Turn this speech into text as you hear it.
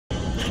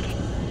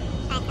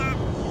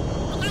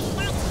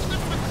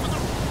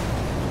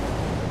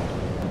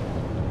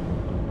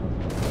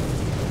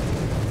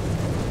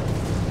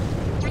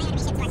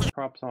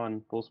props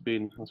on, full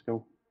speed. Let's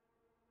go.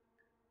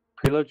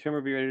 Preload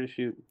trimmer, be ready to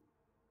shoot.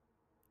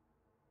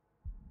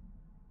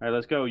 All right,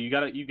 let's go. You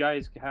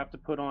guys have to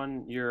put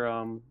on your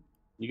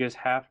You guys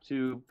have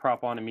to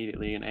prop on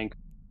immediately and anchor.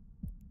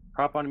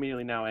 Prop on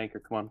immediately now, anchor.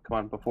 Come on, come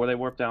on. Before they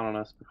warp down on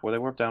us. Before they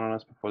warp down on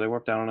us. Before they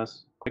warp down on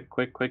us. Quick,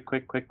 quick, quick,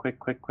 quick, quick, quick,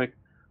 quick, quick.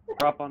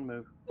 Prop on,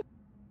 move.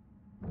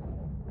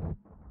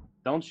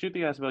 Don't shoot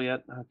the Asbel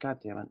yet. Oh, God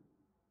damn it.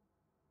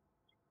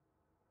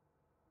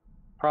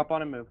 Prop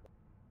on and move.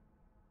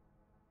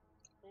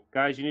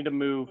 Guys, you need to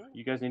move.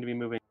 You guys need to be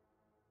moving.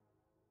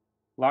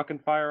 Lock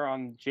and fire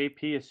on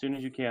JP as soon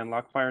as you can.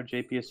 Lock fire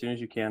JP as soon as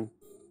you can.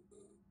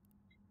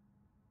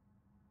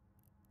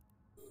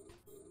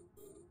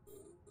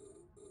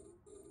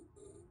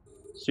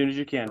 As soon as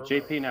you can.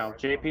 JP now.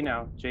 JP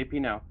now. JP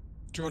now.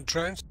 Do you want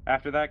drones?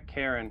 After that,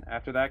 Karen.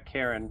 After that,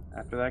 Karen.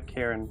 After that,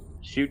 Karen.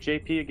 Shoot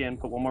JP again.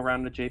 Put one more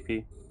round into JP. Do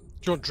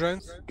you want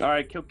drones? All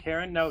right, kill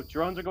Karen. No,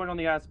 drones are going on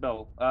the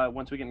Asbel.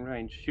 Once we get in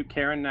range, shoot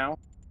Karen now.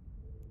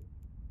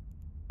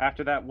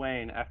 After that,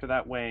 Wayne. After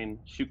that, Wayne.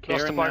 Shoot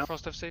Karen now.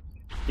 Frost FC.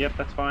 Yep,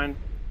 that's fine.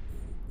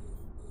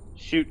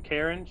 Shoot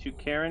Karen. Shoot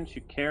Karen.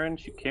 Shoot Karen.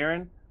 Shoot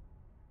Karen.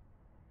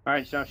 All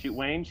right, now shoot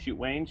Wayne. Shoot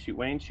Wayne. Shoot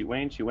Wayne. Shoot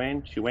Wayne. Shoot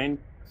Wayne. Shoot Wayne.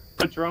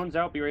 Put drones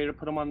out. Be ready to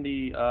put them on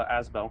the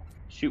Asbel.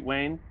 Shoot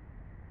Wayne.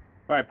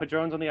 All right, put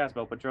drones on the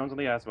Asbel. Put drones on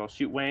the Asbel.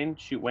 Shoot Wayne.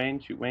 Shoot Wayne.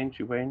 Shoot Wayne.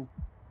 Shoot Wayne.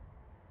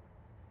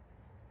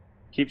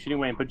 Keep shooting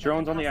Wayne. Put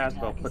drones on the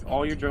Asbel. Put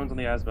all your drones on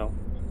the Asbel.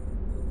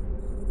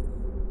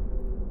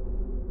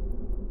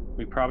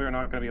 We probably are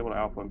not going to be able to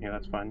alpha him here.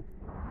 That's fine.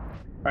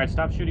 All right,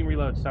 stop shooting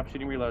reload. Stop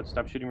shooting reload.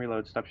 Stop shooting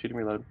reload. Stop shooting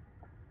reload.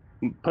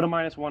 Put a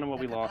 -1 on what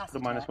we lost.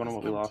 Put a -1 on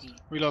what we lost.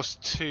 We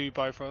lost 2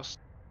 Bifrost.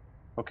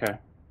 Okay.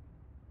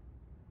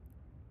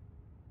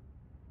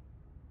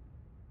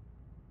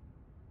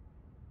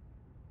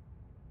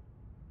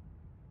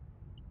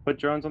 Put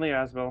drones on the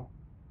Asbel.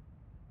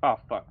 Oh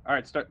fuck. All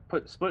right,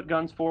 split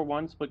guns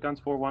 4-1. Split guns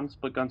 4-1.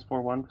 Split guns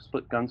 4-1.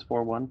 Split guns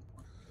 4-1.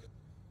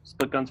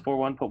 Split guns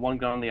 4-1. Put one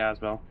gun on the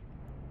Asbel.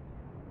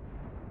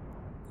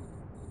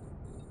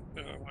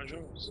 My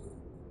drones.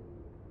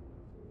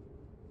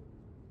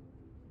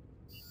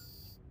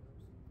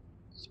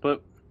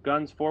 Split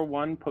guns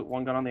 4-1. Put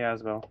one gun on the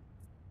Asbel.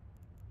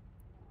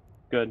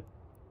 Good.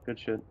 Good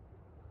shit.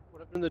 What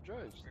happened to the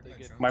drones?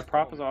 My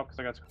prop is off because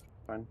I got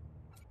fine.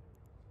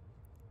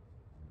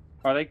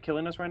 Are they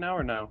killing us right now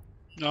or no?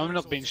 No, I'm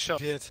not being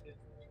shot.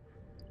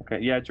 Okay,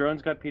 yeah,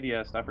 drones got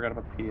PDS. I forgot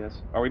about the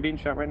PDS. Are we being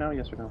shot right now?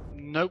 Yes or no?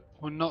 Nope,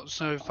 we're not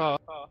so far.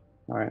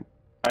 Alright.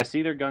 I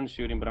see their guns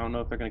shooting, but I don't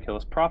know if they're gonna kill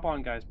us. Prop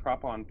on, guys.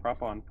 Prop on,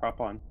 prop on,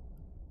 prop on.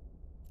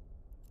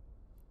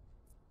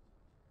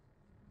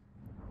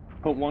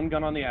 Put one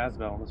gun on the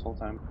Asbel this whole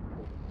time.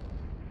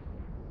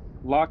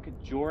 Lock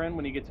Joran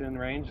when he gets in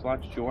range.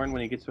 Lock Joran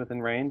when he gets within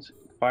range.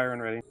 Fire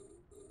and ready.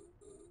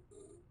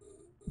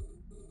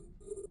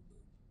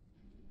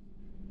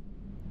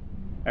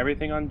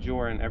 Everything on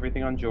Joran,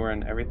 everything on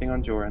Joran, everything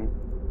on Joran.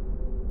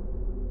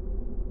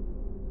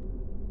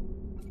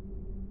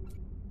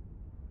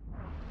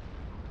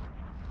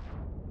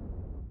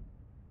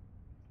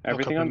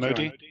 Everything on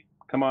Joran.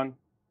 Come on.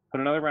 Put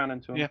another round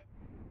into him. Yeah.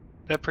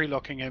 They're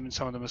pre-locking him and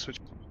some of them are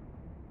switching.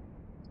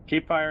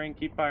 Keep firing,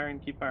 keep firing,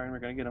 keep firing. We're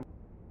gonna get him.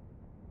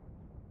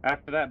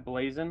 After that,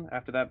 blazing.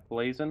 After that,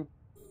 blazing.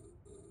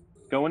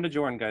 Go into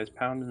Joran, guys.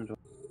 Pound into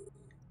Joran.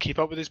 Keep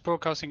up with his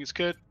broadcasting, it's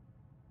good.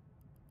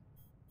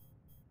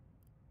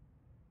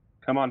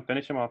 Come on,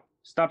 finish him off.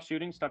 Stop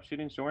shooting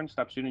Joran,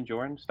 stop shooting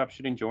Joran, stop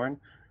shooting Joran.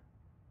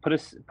 Put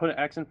an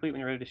X in fleet when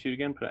you're ready to shoot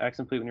again. Put an X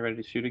in fleet when you're ready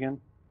to shoot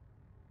again.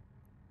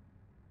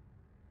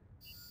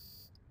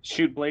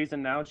 Shoot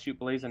Blazing now, shoot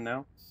Blazing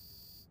now.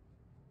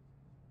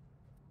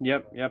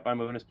 Yep, I'm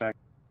moving us back.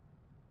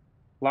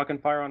 Lock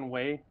and fire on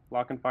way,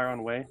 lock and fire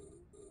on way.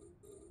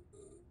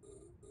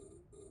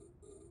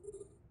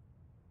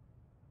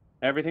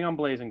 Everything on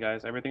Blazing,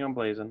 guys, everything on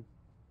Blazing.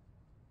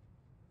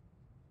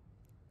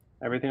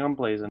 Everything on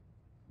Blazing.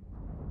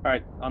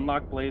 Alright,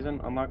 unlock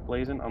Blazing, unlock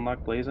Blazing,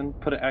 unlock Blazing.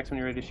 Put an X when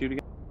you're ready to shoot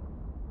again.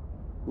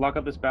 Lock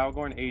up this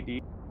Balgorn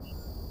AD.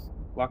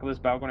 Lock up this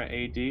Balgorn at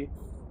AD.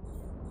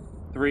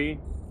 3,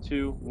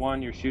 2,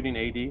 1, you're shooting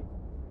AD.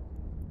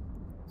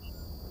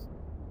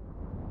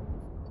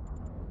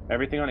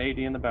 Everything on AD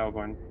in the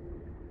Balgorn.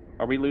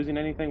 Are we losing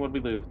anything? What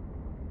did we lose?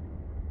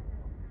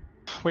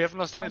 We haven't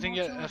lost anything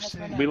yet,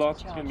 FC. We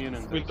lost 2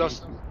 Munin. We've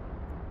lost...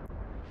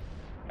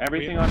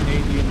 Everything on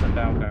AD in the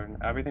Balgorn.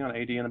 Everything on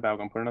AD in the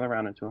Balgorn. Put another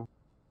round into him.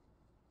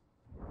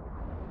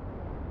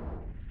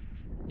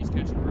 He's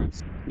catching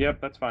roots.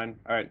 Yep, that's fine.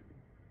 Alright.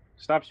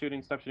 Stop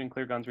shooting,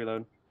 clear guns,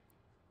 reload.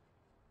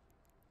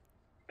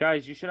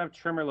 Guys, you should have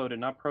trimmer loaded,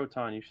 not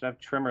proton. You should have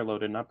trimmer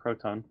loaded, not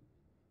proton.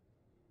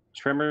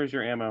 Trimmer is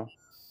your ammo.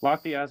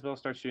 Lock the Asbel,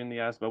 start shooting the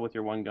Asbel with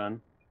your one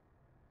gun.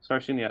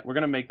 Start shooting the... We're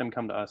gonna make them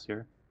come to us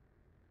here.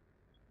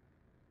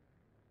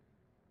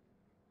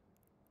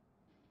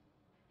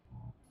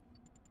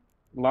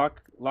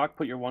 Lock,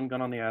 put your one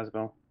gun on the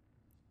Asbel.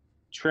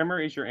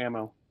 Trimmer is your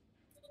ammo.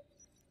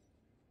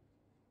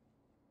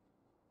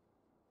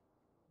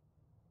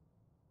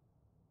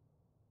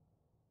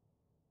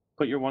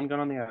 Put your one gun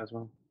on the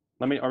Aswell.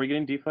 Are we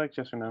getting deflex,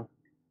 yes or no?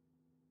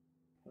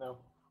 No.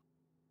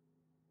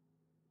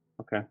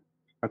 Okay,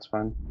 that's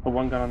fine. Put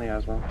one gun on the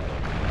Aswell.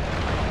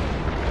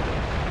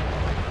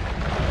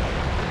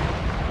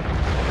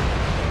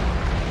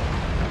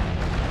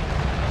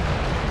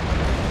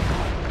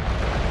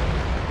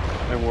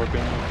 They're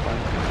warping, that's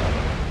fine.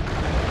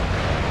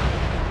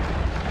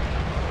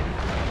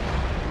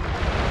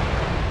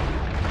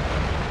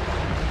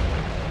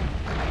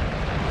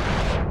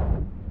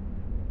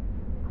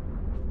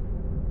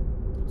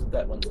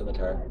 That one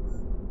scimitar.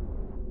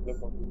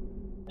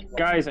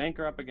 Guys,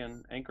 anchor up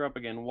again. Anchor up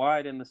again.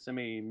 Wide in the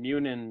semi.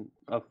 Munin,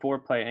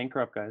 4-play.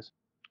 Anchor up, guys.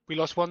 We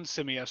lost one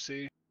semi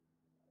FC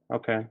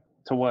Okay.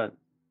 To what?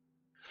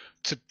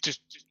 to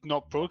just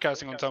not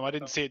broadcasting on time. I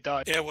didn't see it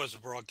die. Yeah, it was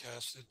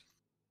broadcasted.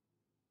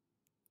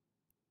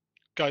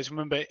 Guys,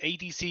 remember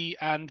ADC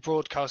and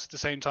broadcast at the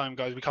same time,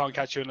 guys. We can't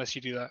catch you unless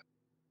you do that.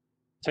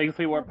 Take the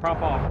fleet warp.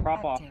 Prop off.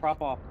 Prop off.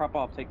 Prop off. Prop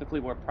off. Take the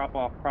fleet warp. Prop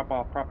off. Prop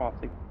off. Prop off.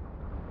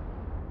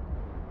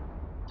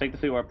 Take the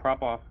fleet warp.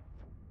 Prop off.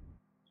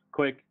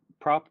 Quick.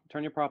 Prop.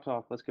 Turn your props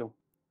off. Let's go.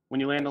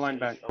 When you land, align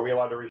back. Are we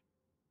allowed to reach?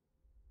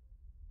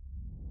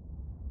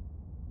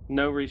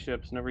 No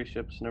reships. No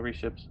reships. No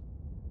reships.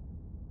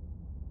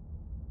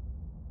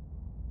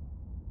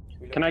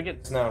 Can I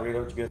get... No,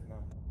 reload your guns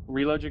now.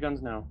 Reload your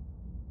guns now.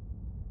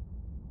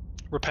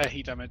 Repair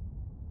heat damage.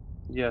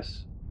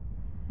 Yes.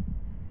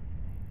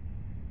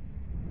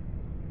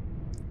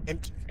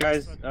 And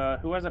Guys,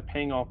 who has a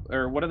ping off,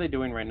 or what are they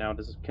doing right now?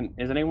 Is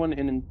anyone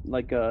in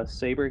like a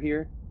saber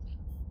here?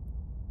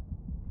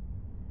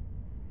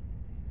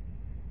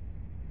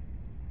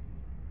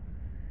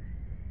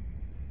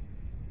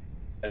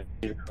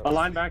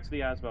 Align back to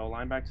the Asbel.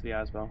 Align back to the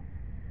Asbel.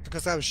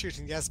 because I was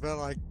shooting the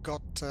Asbel, I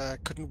got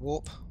couldn't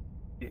warp.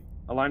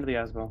 Align to the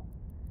Asbel.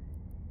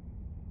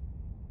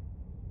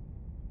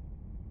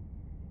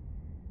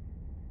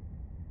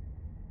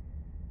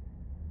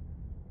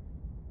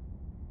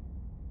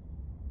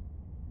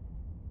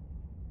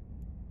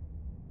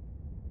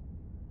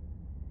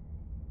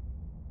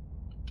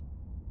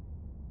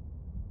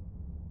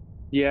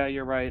 Yeah,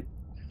 you're right.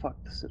 Fuck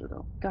the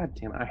Citadel. God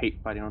damn it, I hate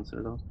fighting on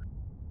Citadels.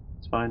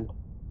 It's fine.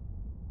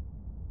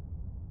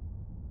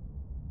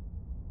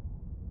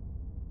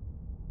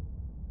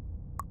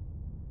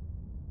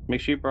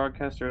 Make sure you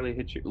broadcast early,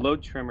 hit your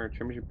load trimmer,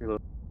 trimmers your preload.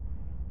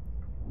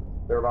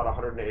 They're about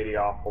 180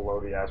 off below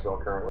the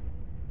Asbel currently.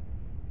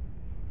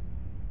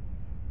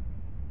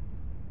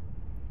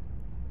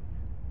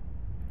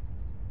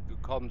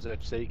 Good comms,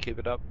 HC, keep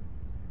it up.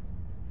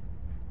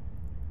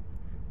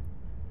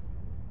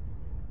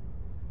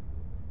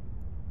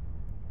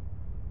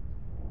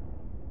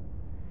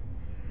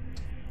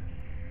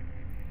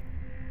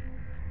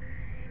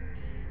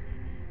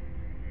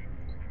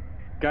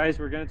 Guys,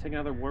 we're gonna take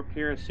another warp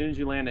here as soon as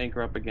you land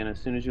anchor up again. As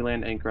soon as you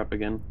land anchor up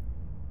again.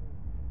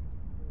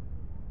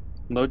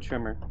 Load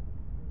trimmer.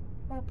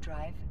 Warp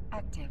drive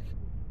active.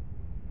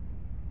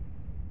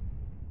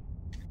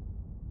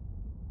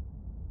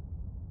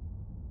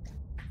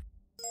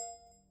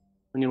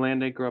 When you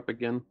land anchor up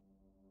again.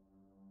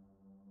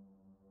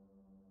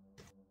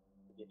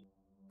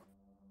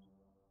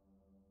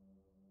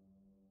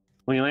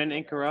 When you land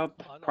anchor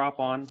up, prop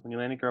on. When you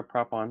land anchor up,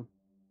 prop on.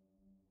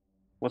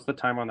 What's the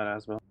timer on that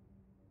as well?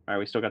 Alright,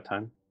 we still got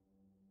time.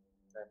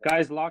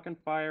 Guys, lock and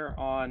fire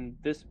on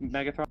this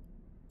Megatron.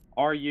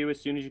 RU as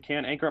soon as you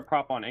can. Anchor up,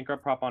 prop on. Anchor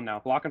up, prop on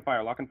now. Lock and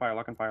fire, lock and fire,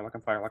 lock and fire, lock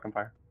and fire, lock and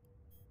fire.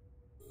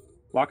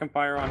 Lock and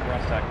fire on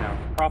Russack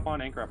now. Prop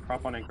on, anchor up,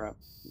 prop on, anchor up.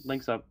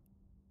 Links up.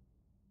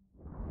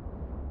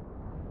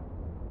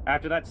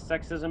 After that,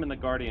 sexism in the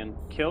Guardian.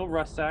 Kill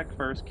Russack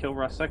first, kill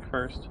Russack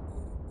first.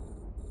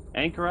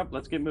 Anchor up,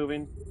 let's get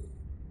moving.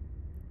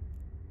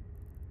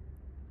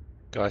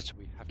 Guys,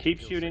 we have Keep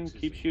to shooting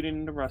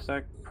into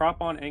Russack.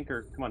 Prop on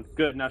anchor. Come on,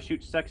 good. Now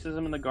shoot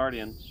sexism in the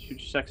Guardian. Shoot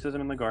sexism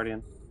in the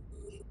Guardian.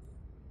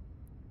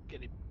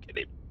 Get him, get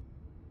him.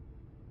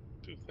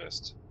 Too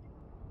fast.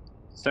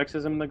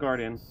 Sexism in the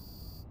Guardian.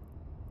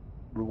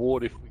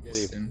 Reward if we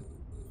get him.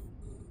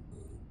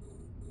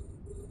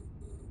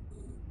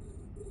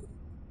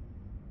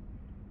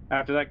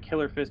 After that,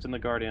 killer fist in the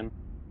Guardian.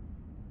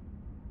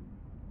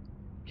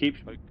 Shoot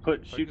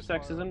focus fire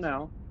sexism on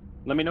now.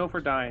 Let me know if we're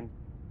dying.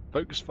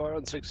 Focus fire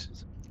on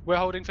sixes. We're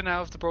holding for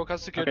now. If the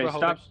broadcasts are good, Okay, we're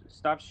holding.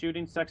 stop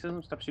shooting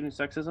sexism. Stop shooting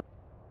sexism.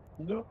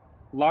 No.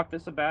 Lock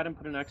this Abaddon,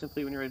 put an X in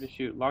fleet when you're ready to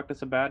shoot. Lock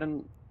this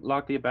Abaddon,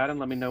 lock the Abaddon,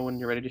 let me know when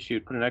you're ready to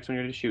shoot. Put an X when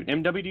you're ready to shoot.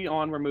 MWD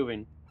on, we're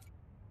moving.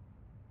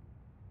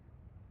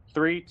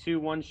 3, 2,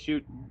 1,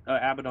 shoot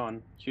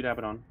Abaddon. Shoot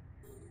Abaddon.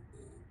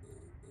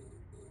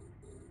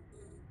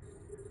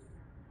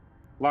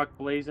 Lock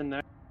Blazing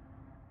next.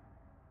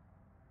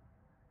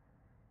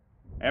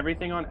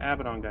 Everything on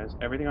Abaddon, guys.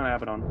 Everything on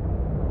Abaddon.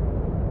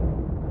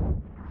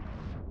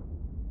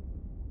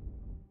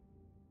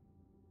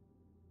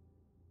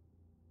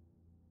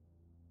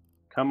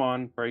 Come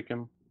on, break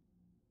him.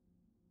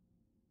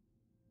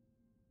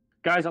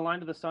 Guys, align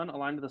to the sun,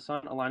 align to the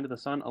sun, align to the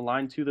sun,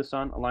 align to the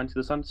sun, align to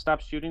the sun.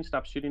 Stop shooting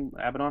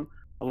Abaddon.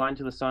 Align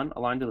to the sun,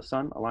 align to the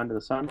sun, align to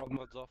the sun. Problem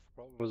was off.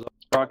 Problem was off.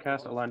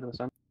 Broadcast, align to the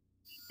sun.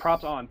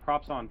 Props on,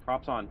 props on,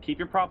 props on. Keep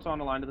your props on,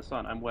 align to the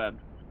sun. I'm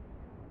webbed.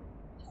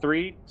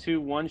 3,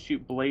 2, 1,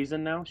 shoot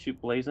blazing now. Shoot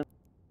blazing.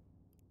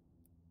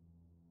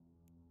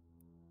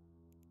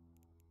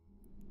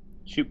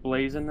 Shoot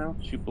blazing now.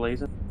 Shoot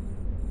blazing.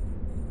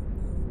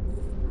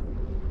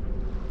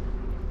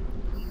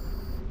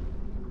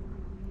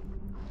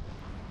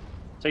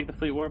 Take the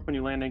fleet warp when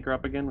you land anchor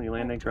up again. When you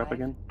land anchor up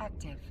again.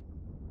 Active.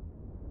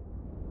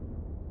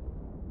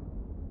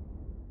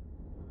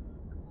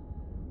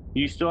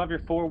 You still have your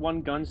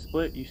 4-1 gun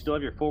split. You still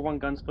have your 4-1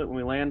 gun split. When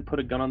we land, put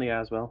a gun on the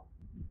Aswell.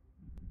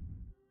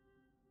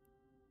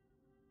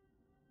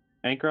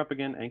 Anchor up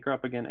again, anchor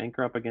up again,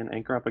 anchor up again,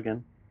 anchor up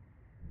again.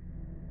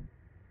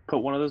 Put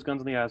one of those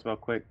guns on the Aswell,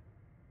 quick.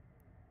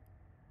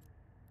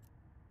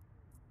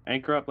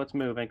 Anchor up, let's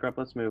move. Anchor up,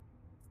 let's move.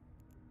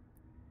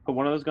 Put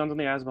one of those guns on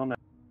the Aswell now.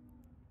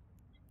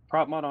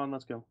 Prop mod on,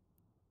 let's go.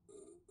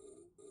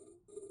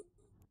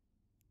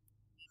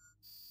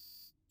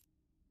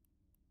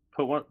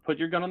 Put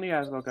your gun on the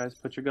Aswell, guys.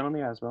 Put your gun on the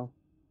Aswell.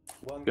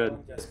 Good.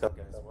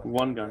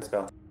 One gun.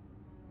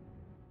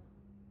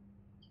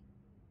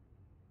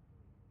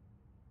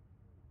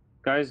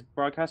 Guys,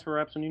 broadcast for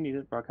reps when you need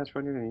it. Broadcast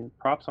for when you need it.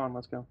 Props on,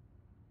 let's go.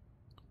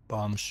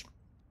 Bombs.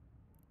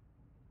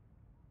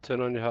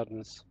 Turn on your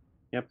hardness.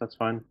 Yep, that's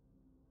fine.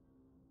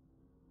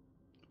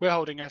 We're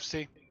holding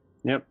FC.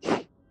 Yep.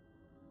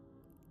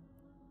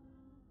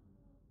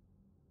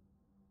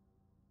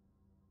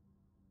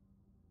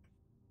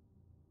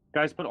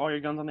 Guys, put all your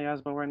guns on the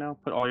Asbo right now.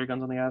 Put all your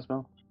guns on the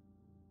Asbo.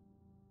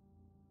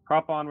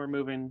 Prop on, we're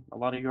moving. A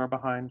lot of you are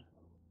behind.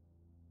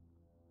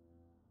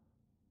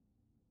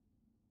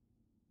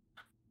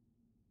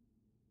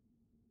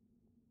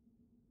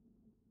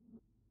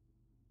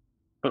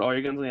 Put all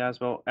your guns on the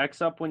Asbo.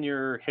 X up when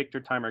your Hector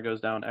timer goes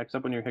down. X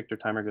up when your Hector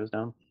timer goes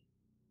down.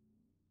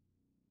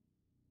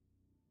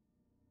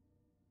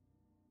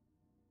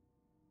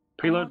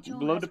 Preload,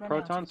 load to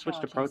proton, switch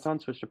to proton,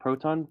 switch to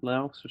proton,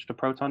 no, switch to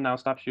proton, now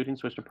stop shooting,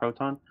 switch to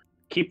proton.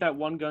 Keep that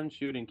one gun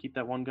shooting, keep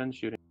that one gun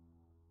shooting.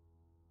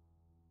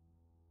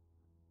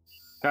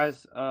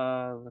 Guys,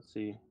 let's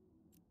see.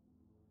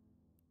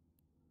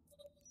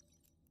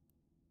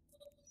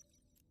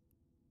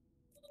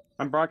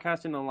 I'm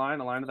broadcasting the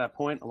line, align to that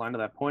point, align to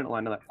that point,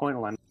 align to that point,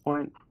 align to that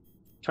point.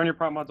 Turn your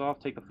prop mods off,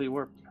 take the fleet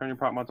warp. Turn your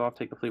prop mods off,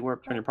 take the fleet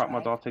warp. Turn your prop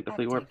mods off, take the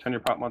fleet warp. Turn your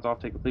prop mods off,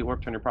 take the fleet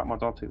warp. Turn your prop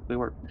mods off, take the fleet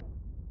warp.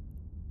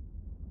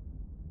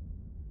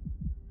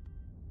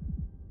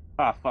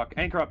 Ah, fuck.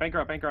 Anchor up, anchor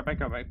up, anchor up,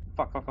 anchor up.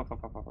 Fuck.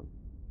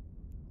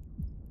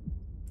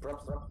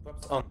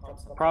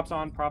 Props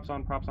on, props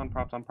on, props on,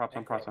 props on, props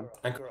on, props on.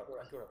 Anchor up,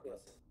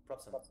 yes.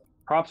 Props on.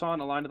 Props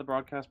on, align to the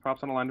broadcast,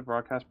 props on, align to the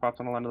broadcast, props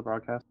on, align to the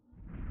broadcast.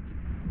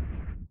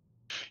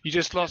 You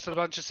just lost a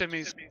bunch of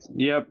simmies.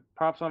 Yep,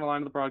 props on, align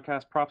to the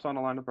broadcast, props on,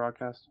 align to the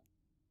broadcast.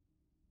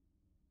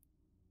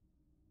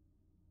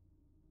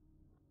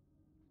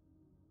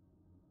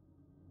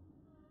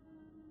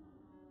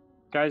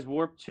 Guys,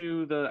 warp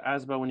to the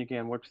Asbo when you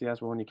can. Warp to the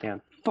Asbo when you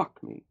can.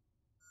 Fuck me.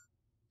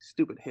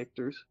 Stupid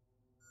Hectors.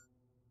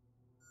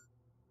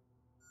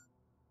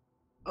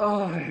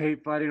 Oh, I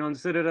hate fighting on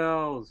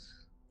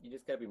citadels. You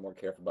just gotta be more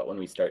careful about when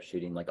we start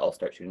shooting, like all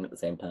start shooting at the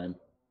same time.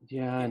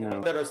 Yeah, I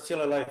know. That are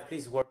still alive,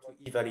 please warp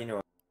to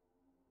Evalino.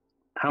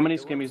 How many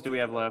skimmies do we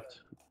have left?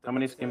 How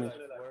many skimmies?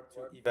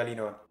 Warp to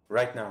Evalino.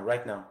 Right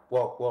now.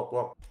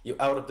 Walk. You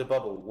out of the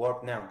bubble.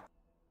 Warp now.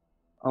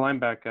 Align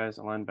back, guys.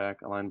 Align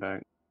back, align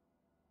back.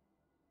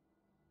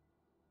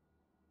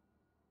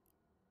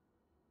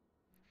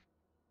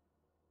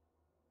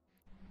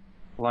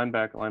 Align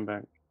back, align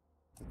back.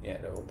 Yeah,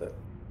 that will do.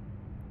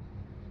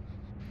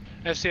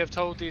 FC, I've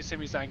told these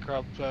simmies to anchor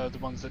up the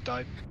ones that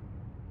died.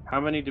 How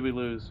many did we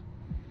lose?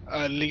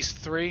 At least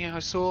 3 I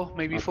saw,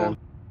 maybe Okay. 4.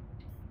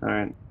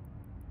 Alright.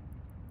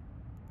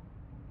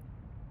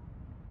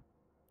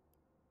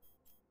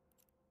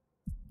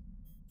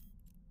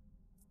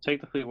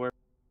 Take the fleet warp.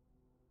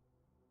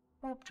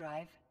 Warp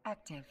drive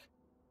active.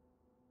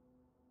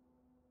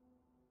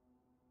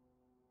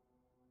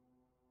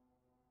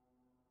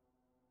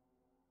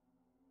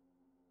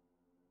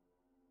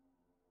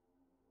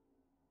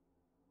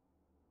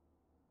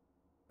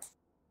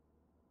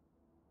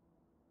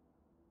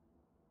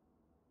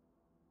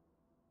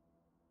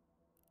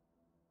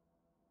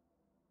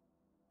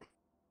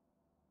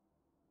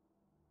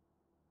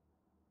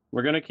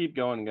 We're gonna keep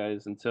going,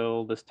 guys,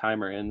 until this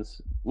timer ends.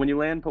 When you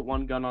land, put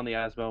one gun on the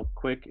Asbo,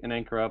 quick, and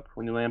anchor up.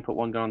 When you land, put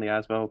one gun on the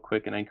Asbo,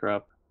 quick, and anchor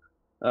up.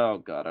 Oh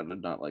god, I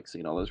did not like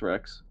seeing all those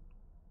wrecks.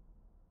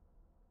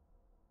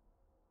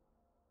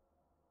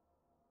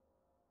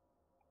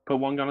 Put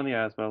one gun on the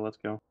Asbo, let's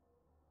go.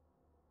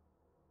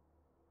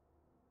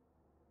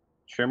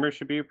 Trimmer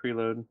should be a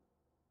preload.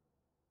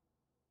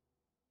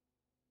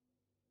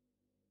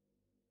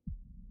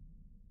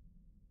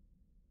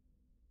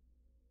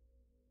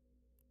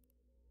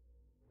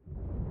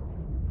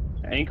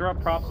 Anchor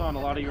up, props on. A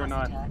lot of you are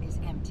not. Is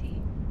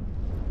empty.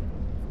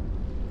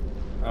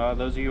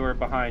 Those of you who are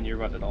behind,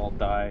 you're about to all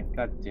die.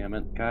 God damn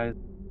it, guys.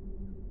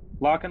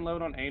 Lock and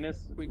load on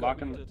anus. We Lock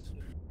got and muted.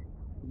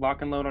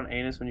 lock and load on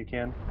anus when you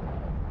can.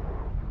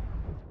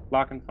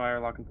 Lock and fire.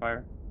 Lock and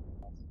fire.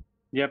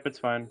 Yep, it's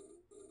fine.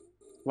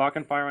 Lock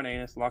and fire on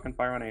anus. Lock and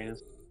fire on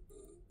anus.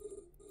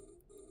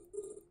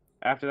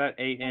 After that,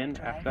 8 in. Warp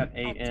After drive that,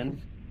 8 in.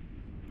 active.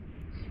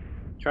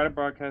 Try to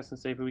broadcast and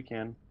save who we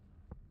can.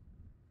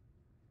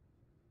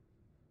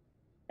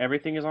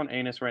 Everything is on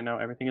anus right now.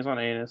 Everything is on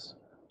anus.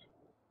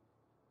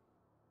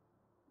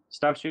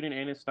 Stop shooting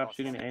anus. Stop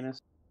shooting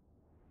anus.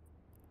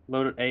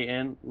 Load A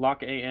in.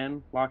 Lock A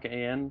in. Lock A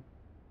in.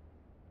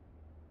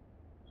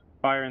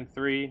 Fire in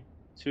 3,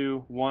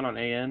 2, 1 on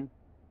A in.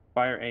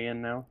 Fire A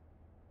in now.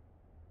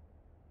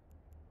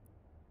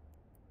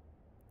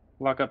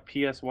 Lock up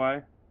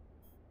PSY.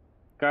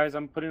 Guys,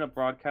 I'm putting a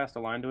broadcast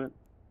aligned to it.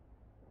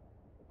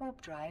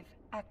 Warp drive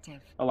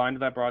active. Aligned to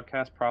that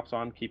broadcast. Props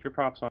on. Keep your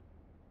props on.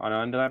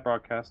 Onto that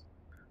broadcast.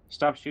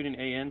 Stop shooting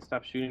A in.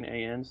 Stop shooting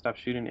A in. Stop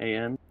shooting A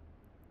in.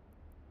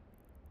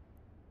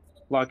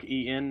 Lock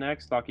E in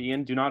next. Lock E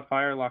in. Do not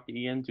fire. Lock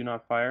E in. Do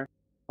not fire.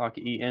 Lock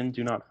E in.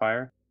 Do not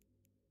fire.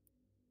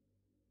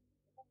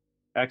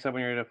 X up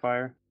when you're ready to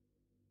fire.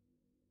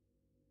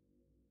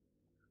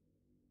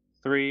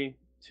 3,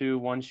 2,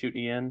 1. Shoot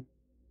E in.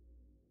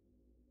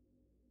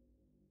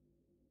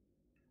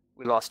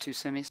 We lost 2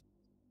 semis.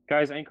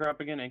 Guys, anchor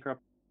up again. Anchor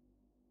up.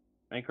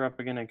 Anchor up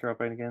again. Anchor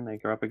up again.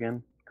 Anchor up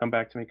again. Come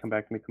back to me. Come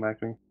back to me. Come back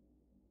to me.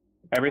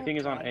 Everything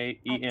is on A.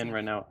 E in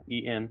right now.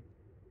 E in.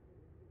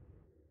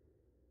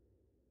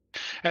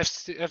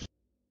 FC,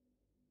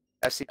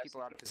 FC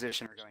people out of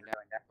position are going down.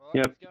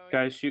 Yep,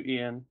 guys, shoot E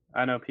in.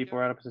 I know people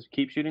are out of position.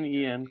 Keep shooting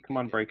E in. Come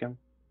on, break him.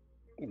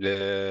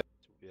 Yeah.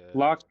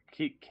 Lock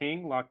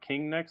King. Lock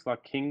King next.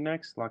 Lock King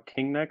next. Lock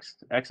King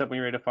next. X up when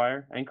you're ready to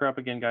fire. Anchor up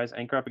again, guys.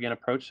 Anchor up again.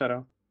 Approach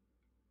Shadow.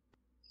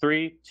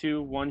 3,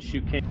 2, 1.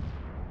 Shoot King.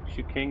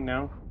 Shoot King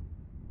now.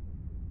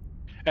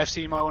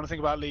 FC, you might want to think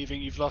about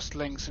leaving. You've lost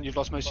links and you've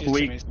lost most of your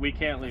semis. We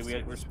can't leave.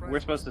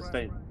 We're supposed to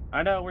stay.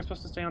 I know. We're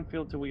supposed to stay on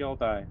field till we all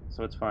die,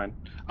 so it's fine.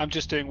 I'm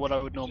just doing what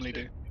I would normally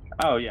do.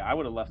 Oh yeah, I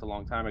would have left a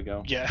long time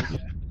ago. Yeah.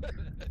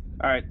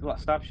 All right,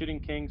 stop shooting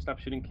King. Stop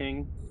shooting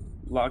King.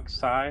 Lock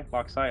Psy.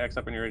 Lock Psy. X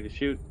up when you're ready to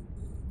shoot.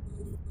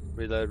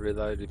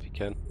 Reload if you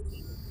can.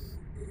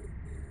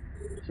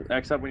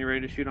 X up when you're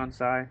ready to shoot on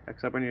Psy.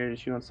 X up when you're ready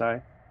to shoot on Psy.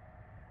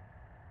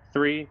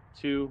 3,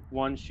 2,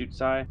 1. Shoot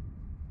Psy.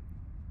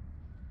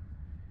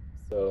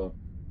 So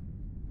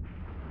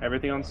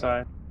Everything on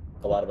Psy.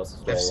 a lot of us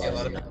are still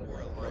alive.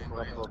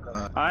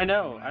 I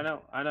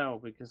know,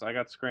 because I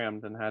got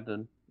scrammed and had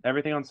to.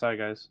 Everything on Psy,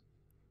 guys.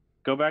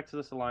 Go back to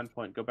this align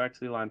point. Go back to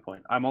the align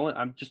point.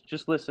 I'm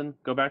just listen.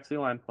 Go back to the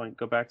align point.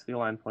 Go back to the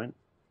align point.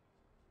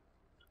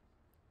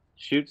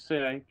 Shoot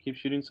Psy. Keep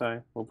shooting Psy.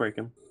 We'll break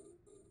him.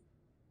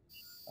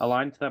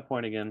 Align to that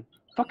point again.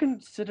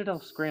 Fucking Citadel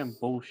scram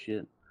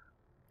bullshit.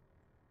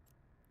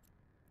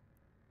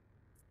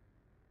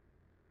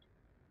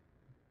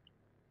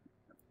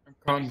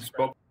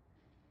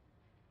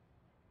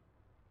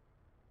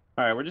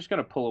 Alright, we're just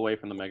gonna pull away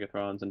from the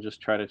Megathrons and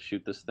just try to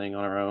shoot this thing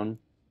on our own.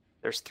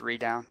 There's 3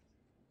 down.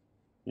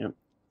 Yep.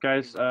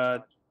 Guys,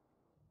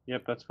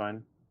 yep, that's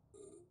fine.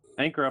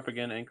 Anchor up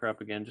again,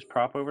 just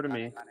prop over to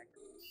me.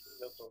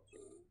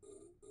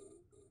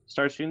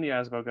 Start shooting the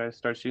Asbel, guys.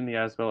 Start shooting the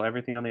Asbel,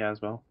 everything on the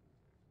Asbel.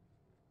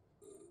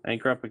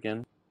 Anchor up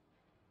again.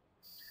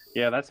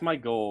 Yeah, that's my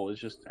goal, is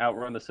just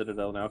outrun the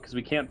Citadel now, because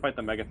we can't fight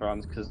the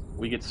Megathrons, because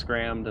we get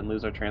scrammed and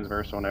lose our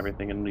transversal and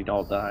everything, and we'd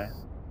all die.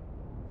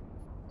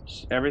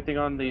 Just everything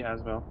on the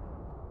Asbel.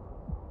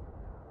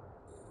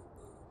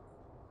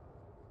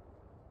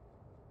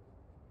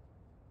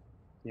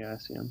 Yeah, I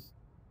see him.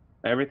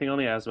 Everything on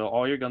the Asbel.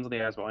 All your guns on the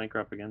Asbel. Anchor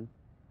up again.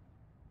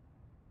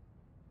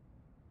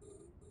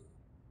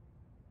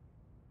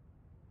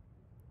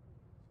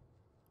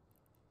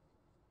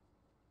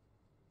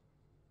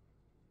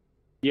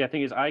 Yeah,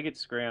 thing is, I get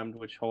scrammed,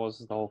 which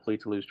causes the whole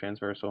fleet to lose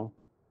transversal.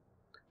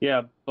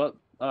 Yeah, but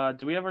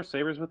do we have our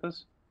sabers with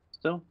us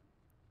still?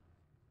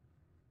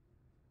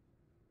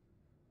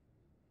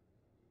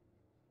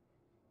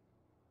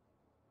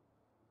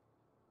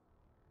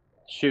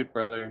 Shoot,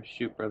 brother.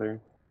 Shoot,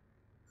 brother.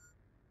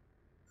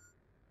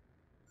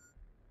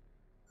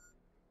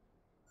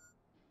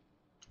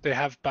 They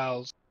have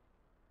bows.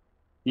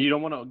 You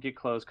don't want to get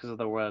close because of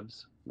the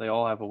webs. They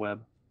all have a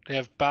web. They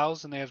have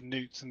bows and they have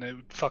newts and they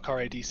would fuck our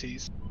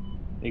ADCs.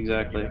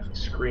 Exactly.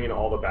 Screen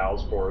all the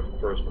bows for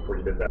first before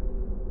you did that.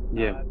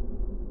 Yeah.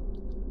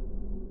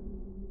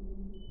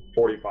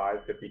 45,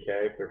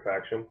 50k per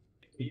faction.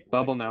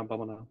 Bubble now,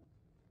 bubble now.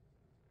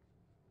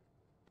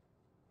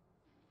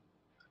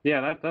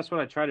 Yeah, that's what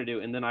I try to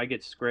do, and then I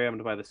get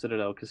scrammed by the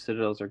Citadel, because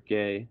Citadels are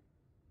gay.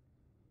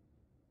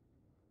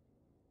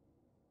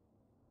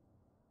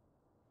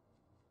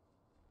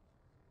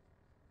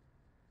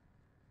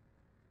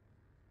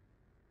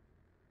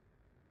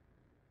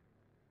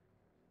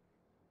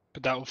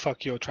 But that will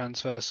fuck your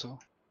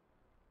transversal.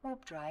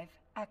 Warp drive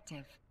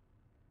active.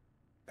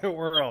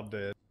 We're all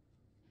dead.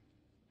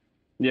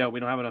 Yeah, we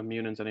don't have enough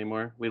Munins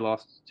anymore. We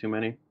lost too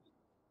many.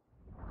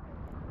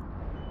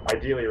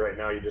 Ideally, right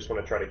now, you just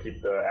want to try to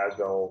keep the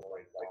Asbel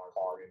like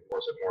fog and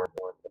force it more and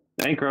more.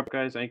 Anchor up,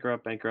 guys. Anchor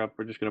up, anchor up.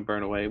 We're just gonna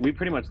burn away. We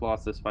pretty much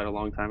lost this fight a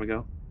long time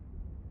ago.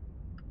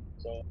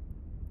 So,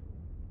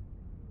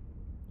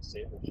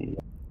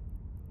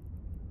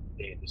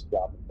 they just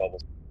drop the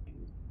bubbles.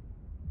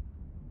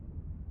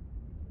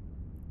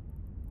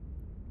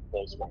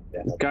 Close one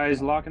down.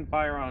 Guys, lock and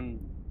fire on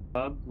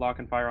dub. Lock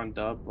and fire on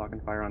dub. Lock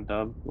and fire on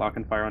dub. Lock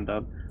and fire on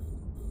dub.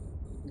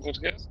 Good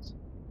guess.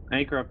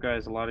 Anchor up,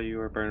 guys. A lot of you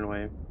are burning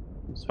away.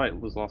 This fight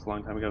was lost a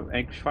long time ago.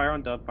 Anchor, fire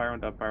on dub. Fire on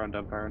dub. Fire on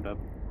dub. Fire on dub.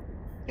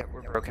 Yep,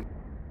 we're broken.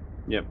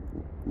 Yep,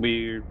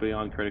 we're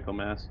beyond critical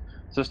mass.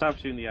 So stop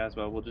shooting the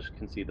Aswell. We'll just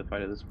concede the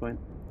fight at this point.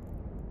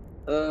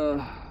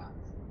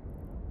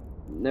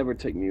 Never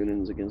take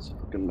Munins against a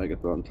fucking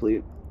Megathron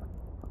fleet.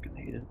 Fucking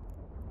hate it.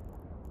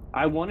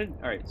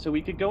 Alright, so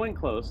we could go in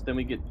close, then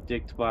we get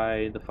dicked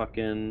by the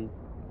fucking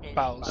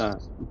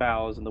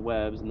bows and the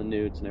webs and the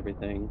newts and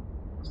everything.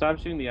 Stop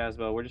shooting the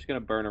Aswell. We're just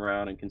gonna burn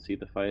around and concede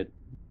the fight.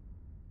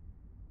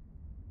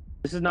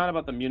 This is not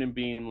about the Munin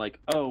being like,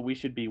 oh, we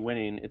should be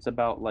winning. It's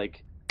about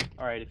like,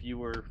 alright, if you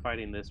were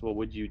fighting this, what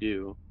would you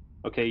do?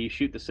 Okay, you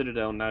shoot the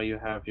Citadel, now you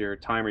have your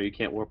timer, you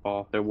can't warp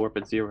off, they're warp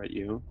at 0 at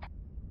you.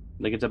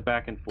 Like, it's a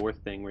back and forth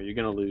thing where you're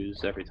gonna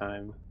lose every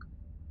time.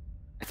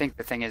 I think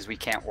the thing is we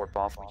can't warp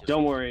off. We just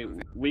Don't worry,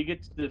 we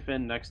get to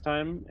defend next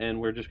time,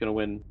 and we're just gonna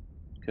win,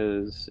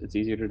 because it's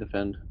easier to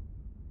defend.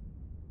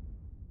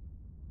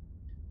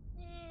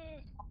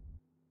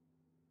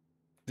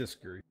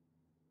 Disagree.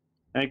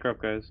 Anchor up,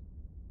 guys.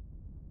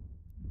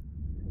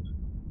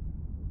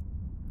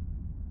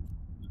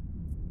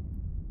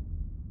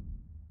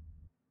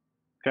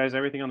 Guys,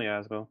 everything on the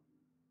Asbo.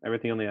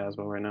 Everything on the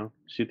Asbo right now.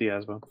 Shoot the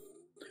Asbo.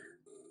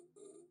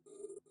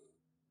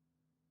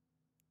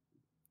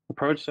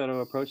 Approach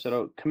Seto, approach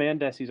Seto. Command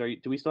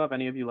Desies, do we still have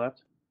any of you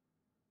left?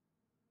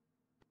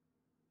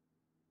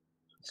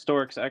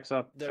 Storks, X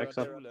up, X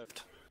up.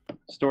 Left.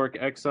 Stork,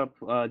 X up.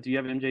 Do you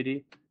have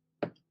MJD?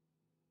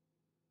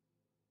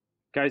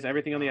 Guys,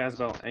 everything on the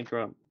Asbo,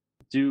 anchor up.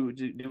 Do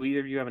either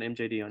of you have an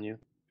MJD on you?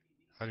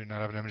 I do not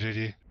have an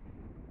MJD.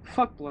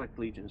 Fuck Black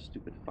Legion,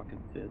 stupid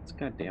fucking fits.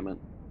 God damn it.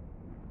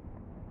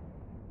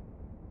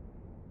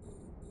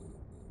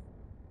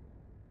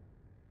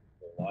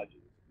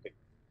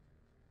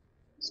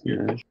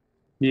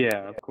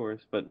 Yeah, of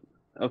course, but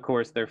of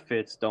course their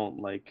fits don't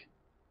like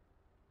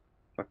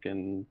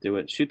fucking do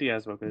it. Shoot the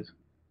Asbo, guys.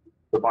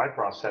 The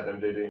Bifrost had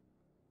MJD.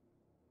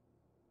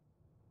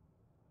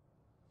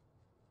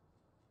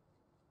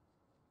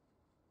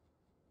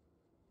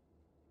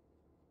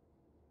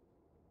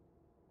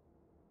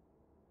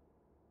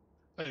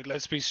 Like,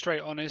 let's be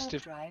straight honest.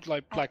 If Drive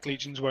like Black active.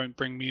 Legions won't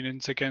bring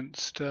Munins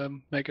against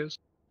Megas,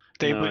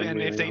 they No, would, I and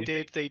agree if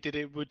with they did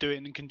it, would do it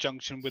in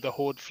conjunction with a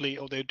Horde fleet,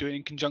 or they'd do it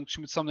in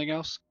conjunction with something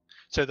else,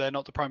 so they're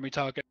not the primary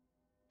target.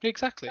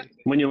 Exactly.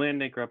 When you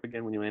land anchor up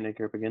again,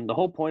 The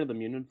whole point of the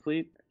Munin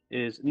fleet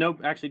is no,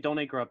 actually don't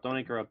anchor up, don't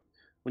anchor up.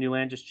 When you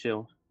land, just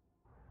chill.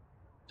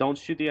 Don't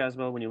shoot the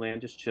Asbo when you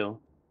land, just chill.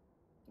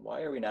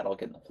 Why are we not all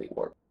getting the fleet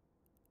warp?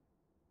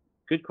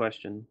 Good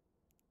question.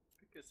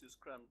 Because it's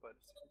crammed by the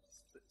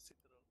Citadel.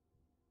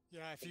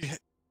 Yeah, if you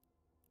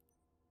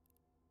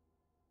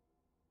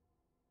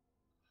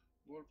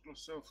Warp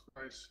yourself,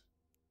 guys.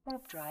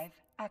 Warp drive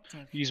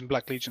active. Using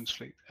Black Legion's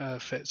fleet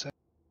fits.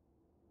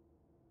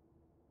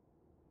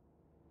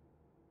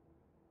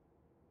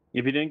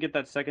 If you didn't get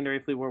that secondary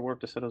fleet warp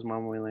to Seto's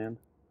mom when we land.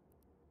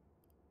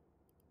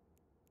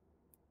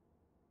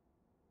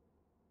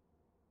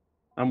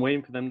 I'm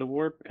waiting for them to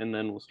warp, and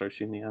then we'll start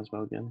shooting the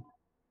Asbo again.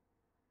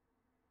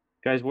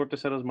 Guys, warp to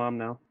Seto's mom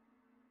now.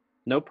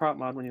 No prop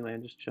mod when you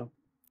land, just chill.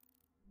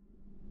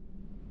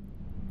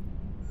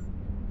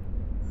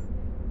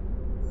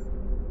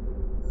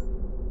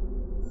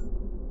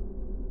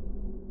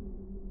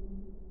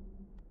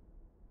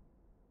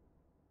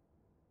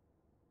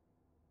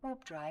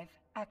 Warp drive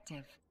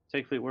active.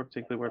 Take fleet warp,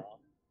 take fleet warp.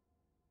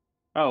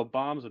 Oh,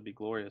 bombs would be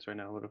glorious right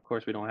now, but of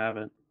course we don't have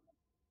it.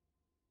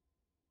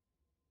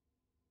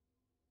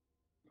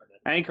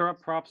 Anchor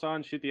up, props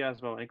on, shoot the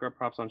Asbo. Anchor up,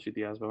 props on, shoot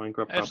the Asbo.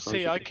 Anchor up, props on,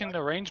 shoot FC, I the can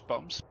arrange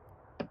bombs.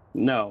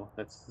 No,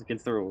 that's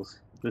against the rules.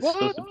 This is What?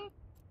 supposed to...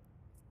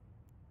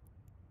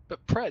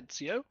 But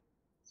Preds, yo.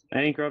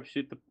 Anchor up,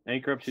 shoot the Asbo.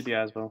 Anchor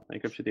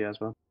up, shoot the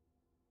Asbo.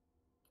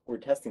 We're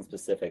testing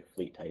specific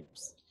fleet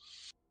types.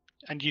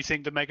 And you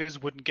think the Megas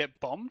wouldn't get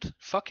bombed?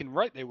 Fucking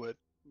right they would.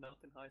 Not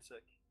in high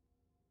sec.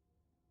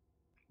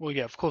 Well,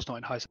 yeah, of course not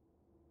in high.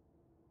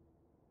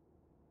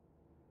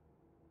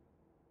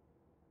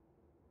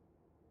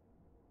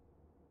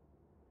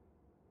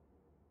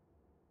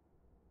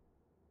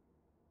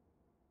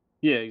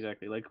 Yeah,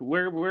 exactly. Like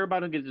we're about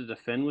to get to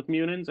defend with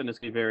Munins, and it's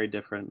gonna be very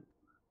different.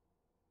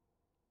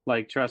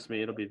 Like, trust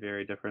me, it'll be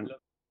very different.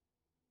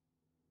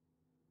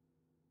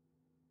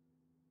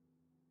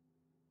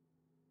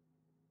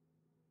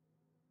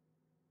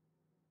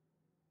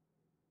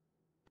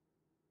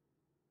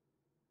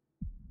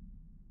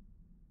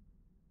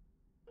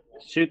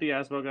 Shoot the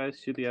Asbo, guys.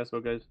 Shoot the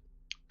Asbo, guys.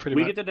 Pretty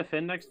We much. get to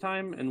defend next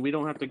time, and we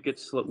don't have to get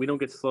we don't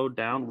get slowed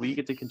down. We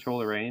get to control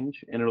the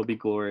range, and it'll be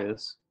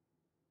glorious.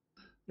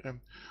 Yeah.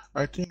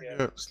 I think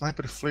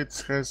sniper fleet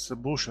has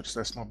bushers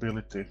as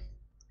mobility,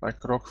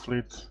 like rock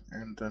fleet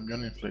and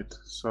Munin fleet.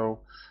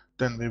 So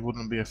then we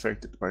wouldn't be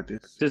affected by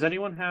this. Does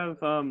anyone have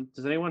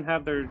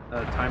their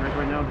timers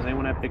right now? Does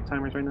anyone have pick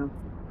timers right now?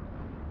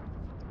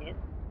 Yep.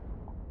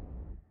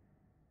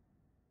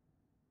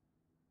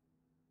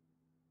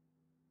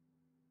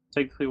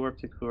 Take the fleet warp,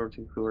 take the fleet warp,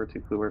 take the fleet warp,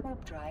 take the fleet warp.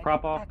 Warp drive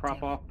Prop off, active.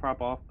 prop off,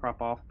 prop off,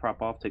 prop off,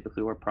 prop off, take the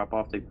fleet warp, prop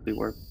off, take the fleet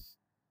warp.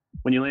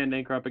 When you land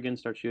anchor up again,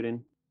 start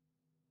shooting.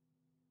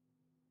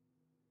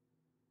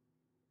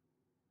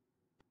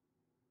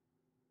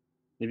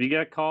 If you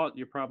get caught,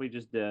 you're probably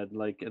just dead.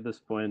 Like at this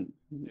point,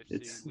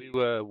 it's We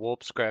were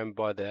warp scrammed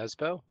by the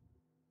Asbel.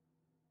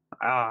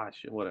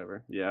 shit,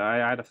 whatever. Yeah, I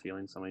had a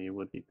feeling some of you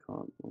would be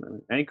caught.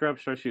 Whatever. Anchor up,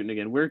 start shooting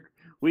again.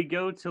 We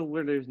go till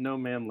where there's no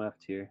man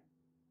left here.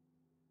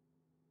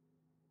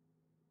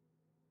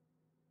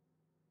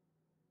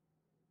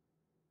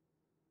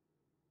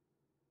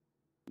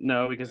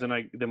 No, because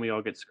then we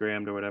all get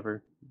scrammed or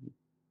whatever.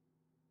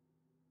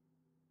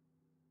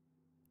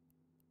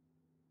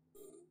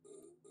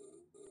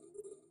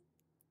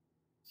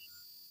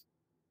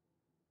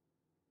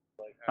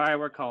 All right,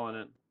 we're calling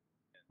it.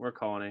 We're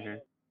calling it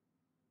here.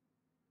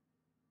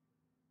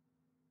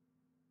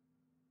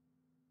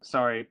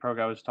 Sorry, Pro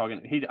guy was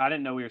talking. I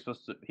didn't know we were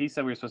supposed to. He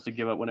said we were supposed to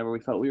give up whenever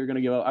we felt we were going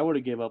to give up. I would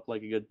have gave up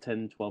like a good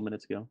 10, 12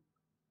 minutes ago.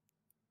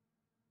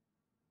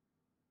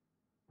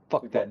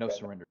 Fuck that, no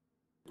surrender.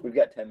 We've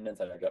got 10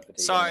 minutes and I got fatigue.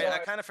 Sorry, I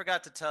kind of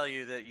forgot to tell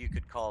you that you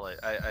could call it.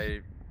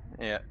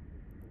 Yeah.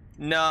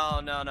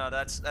 No,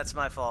 that's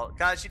my fault.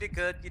 Guys, you did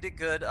good. You did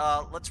good.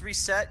 Let's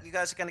reset. You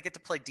guys are gonna get to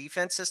play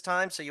defense this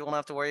time, so you won't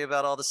have to worry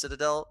about all the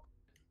Citadel.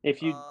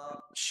 If you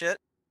shit.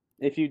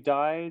 If you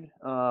died,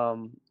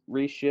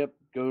 reship.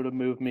 Go to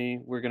move me.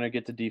 We're gonna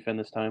get to defend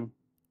this time.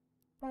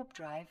 Warp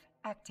drive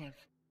active.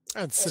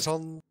 And just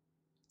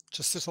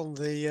sit on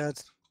the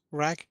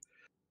rag.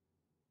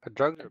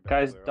 Drugs are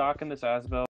Guys, dock in this Asbel.